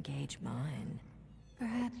to engage mine.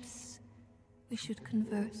 Perhaps we should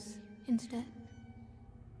converse instead?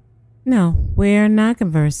 No, we're not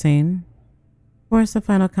conversing. Force a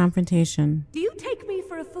final confrontation. Do you take me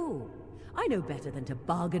for a fool? I know better than to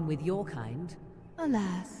bargain with your kind.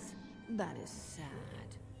 Alas, that is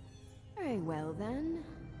sad. Very well then.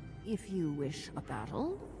 If you wish a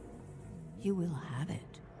battle, you will have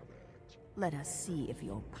it. Let us see if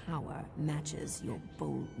your power matches your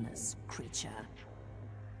boldness, creature.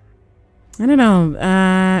 I don't know.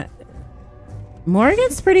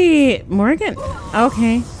 Morgan's pretty... Morgan...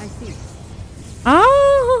 Okay. I see.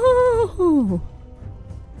 Oh!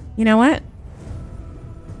 You know what?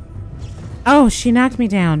 Oh, she knocked me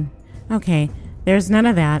down. Okay. There's none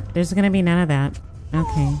of that. There's gonna be none of that.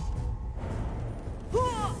 Okay.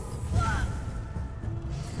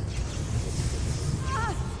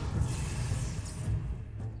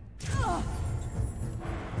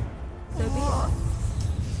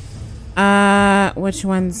 Which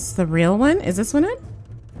one's the real one? Is this one it?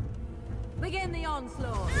 Begin the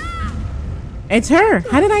onslaught. It's her.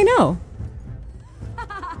 How did I know?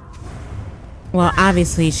 Well,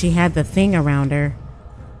 obviously she had the thing around her.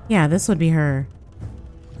 Yeah, this would be her.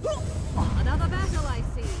 Another battle, I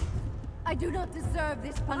see. I do not deserve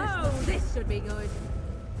this punishment. Oh, this should be good.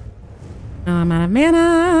 Oh, I'm out of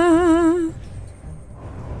mana.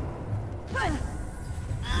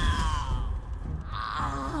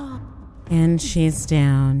 And she's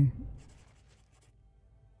down.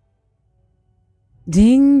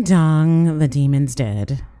 Ding dong, the demon's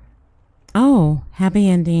dead. Oh, happy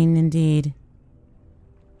ending indeed.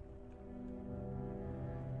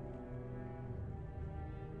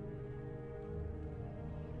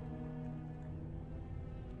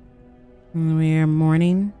 We're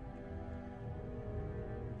mourning.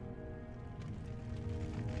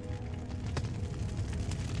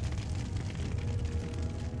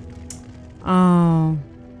 Oh,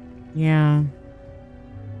 yeah.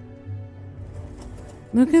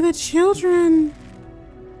 Look at the children.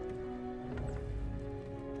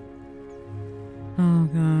 Oh,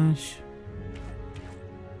 gosh.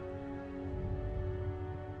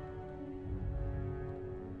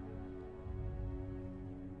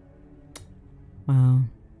 Wow.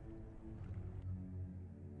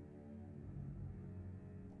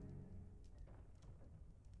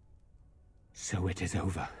 So it is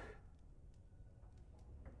over.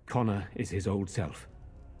 Connor is his old self.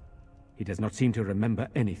 He does not seem to remember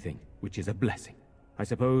anything, which is a blessing. I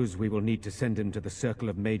suppose we will need to send him to the Circle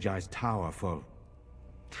of Magi's tower for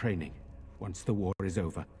training once the war is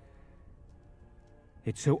over.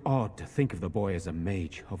 It's so odd to think of the boy as a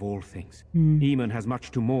mage, of all things. Eamon has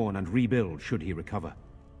much to mourn and rebuild should he recover.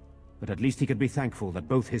 But at least he can be thankful that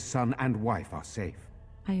both his son and wife are safe.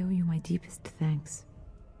 I owe you my deepest thanks.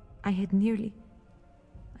 I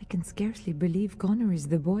can scarcely believe Connor is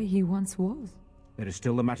the boy he once was. There is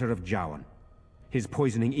still the matter of Jowan. His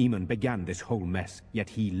poisoning Eamon began this whole mess, yet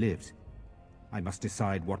he lives. I must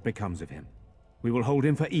decide what becomes of him. We will hold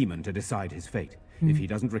him for Eamon to decide his fate. If he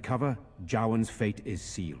doesn't recover, Jowan's fate is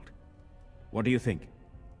sealed. What do you think?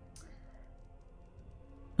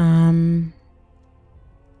 I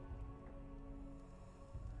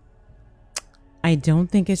don't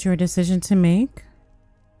think it's your decision to make.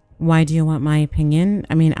 Why do you want my opinion?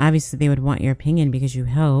 I mean, obviously they would want your opinion because you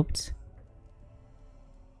helped.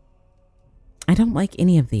 I don't like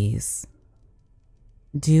any of these.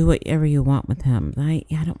 Do whatever you want with him. I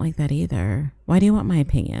don't like that either. Why do you want my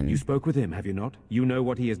opinion? You spoke with him, have you not? You know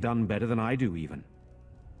what he has done better than I do, even.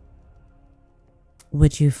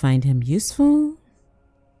 Would you find him useful?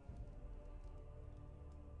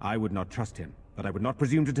 I would not trust him, but I would not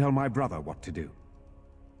presume to tell my brother what to do.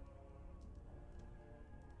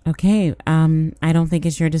 Okay, I don't think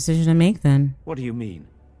it's your decision to make then. What do you mean?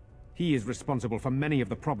 He is responsible for many of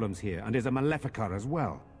the problems here, and is a Maleficar as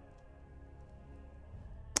well.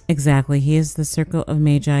 Exactly, he is the Circle of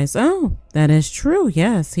Magi's. Oh, that is true.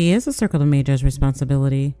 Yes, he is a Circle of Magi's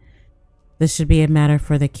responsibility. This should be a matter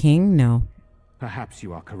for the king? No. Perhaps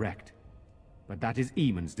you are correct. But that is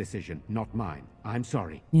Eamon's decision, not mine. I'm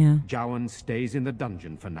sorry. Yeah. Jowan stays in the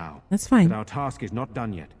dungeon for now. That's fine. But our task is not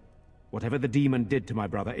done yet. Whatever the demon did to my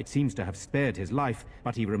brother, it seems to have spared his life,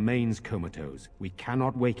 but he remains comatose. We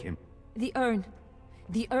cannot wake him. The urn.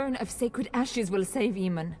 The urn of sacred ashes will save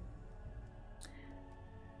Eamon.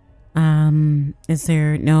 Is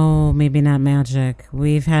there... No, maybe not magic.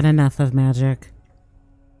 We've had enough of magic.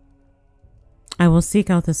 I will seek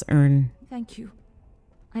out this urn. Thank you.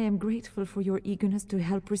 I am grateful for your eagerness to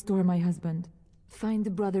help restore my husband.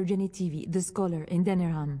 Find Brother Genitivi, the scholar, in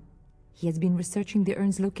Denerham. He has been researching the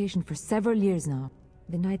urn's location for several years now.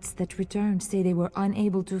 The knights that returned say they were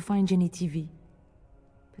unable to find Genitivi.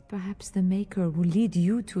 But perhaps the Maker will lead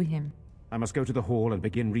you to him. I must go to the hall and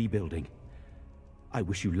begin rebuilding. I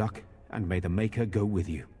wish you luck, and may the Maker go with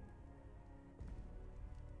you.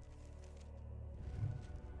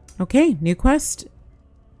 Okay, new quest.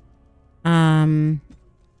 The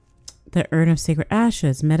Urn of Sacred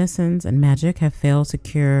Ashes, medicines, and magic have failed to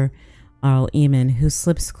cure Arl Eamon, who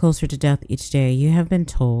slips closer to death each day. You have been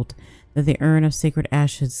told that the Urn of Sacred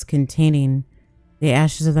Ashes, containing the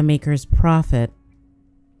ashes of the Maker's prophet,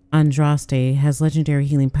 Andraste, has legendary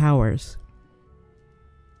healing powers.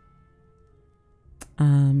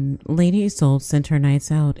 Lady Isolde sent her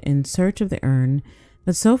knights out in search of the urn,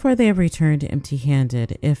 but so far they have returned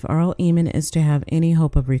empty-handed. If Arl Eamon is to have any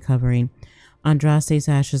hope of recovering, Andraste's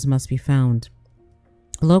ashes must be found.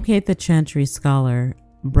 Locate the Chantry scholar,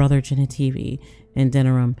 Brother Genitivi, in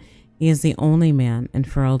Denerim. He is the only man in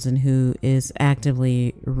Ferelden who is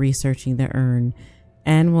actively researching the urn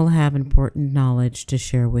and will have important knowledge to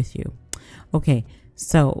share with you. Okay,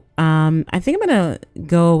 so I think I'm gonna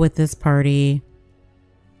go with this party.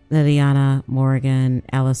 Liliana, Morgan,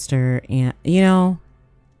 Alistair, and I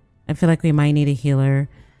feel like we might need a healer.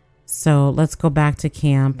 So let's go back to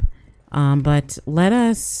camp. But let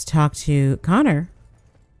us talk to Connor.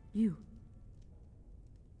 You're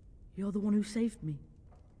the one who saved me.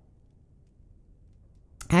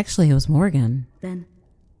 Actually, it was Morgan. Then,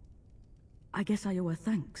 I guess I owe her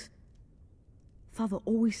thanks. Father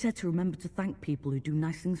always said to remember to thank people who do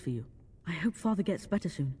nice things for you. I hope Father gets better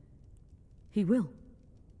soon. He will,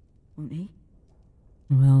 won't he?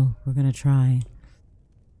 Well, we're gonna try.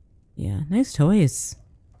 Yeah, nice toys.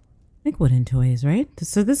 Like wooden toys, right?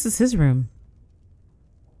 So this is his room.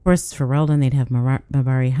 Of course, for Reldon, they'd have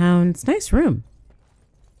Mabari hounds. Nice room.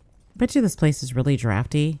 Bet you this place is really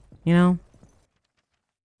drafty, you know?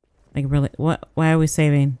 Like really, why are we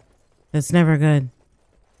saving? That's never good.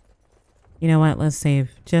 You know what? Let's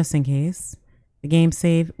save just in case. The game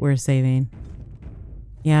save, we're saving.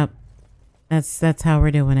 Yep. That's how we're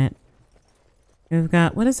doing it. We've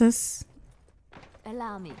got, what is this?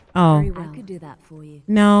 Allow me. Oh. Very well. I could do that for you.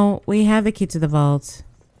 No, we have the key to the vault.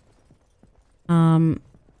 Where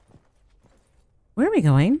are we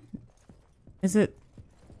going? Is it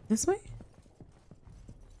this way?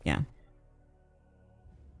 Yeah.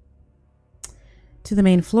 To the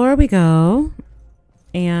main floor we go.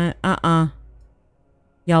 And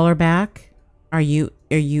y'all are back. Are you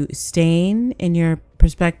staying in your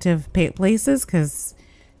prospective places? Cause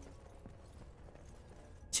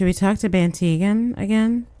should we talk to Bantegan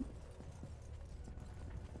again?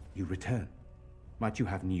 You return. Might you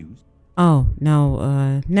have news? Oh,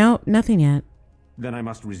 no, no, nothing yet. Then I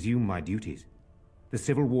must resume my duties. The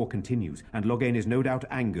civil war continues, and Loghain is no doubt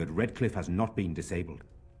angered Redcliffe has not been disabled.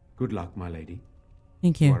 Good luck, my lady.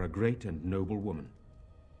 Thank you. You are a great and noble woman.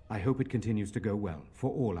 I hope it continues to go well, for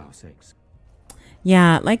all our sakes.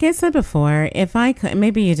 Yeah, like I said before, if I could,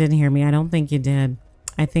 maybe you didn't hear me. I don't think you did.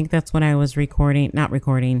 I think that's when I was not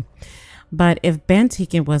recording. But if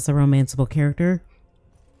Bantegan was a romanceable character,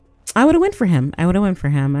 I would have went for him. I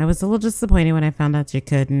was a little disappointed when I found out you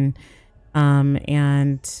couldn't.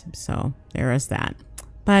 And so there is that.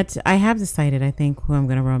 But I have decided, I think, who I'm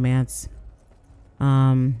going to romance.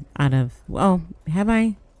 Have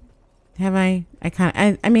I?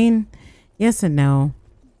 I mean, yes and no.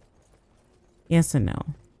 Yes and no.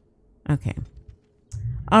 Okay.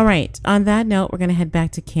 All right. On that note, we're going to head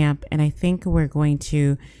back to camp, and I think we're going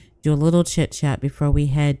to do a little chit chat before we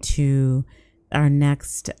head to our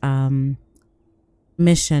next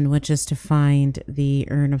mission, which is to find the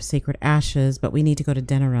Urn of Sacred Ashes. But we need to go to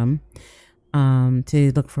Denerim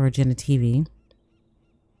to look for Genitivi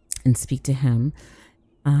and speak to him.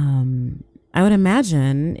 I would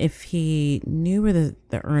imagine if he knew where the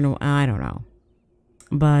urn, I don't know.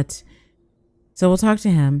 But so we'll talk to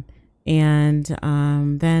him, and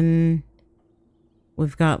then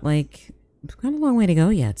we've got a long way to go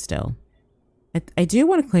yet still. I do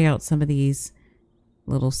want to clear out some of these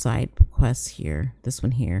little side quests here. This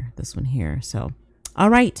one here, this one here. So, all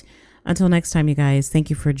right. Until next time, you guys, thank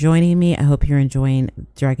you for joining me. I hope you're enjoying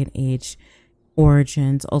Dragon Age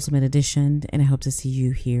Origins Ultimate Edition, and I hope to see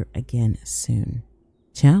you here again soon.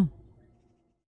 Ciao.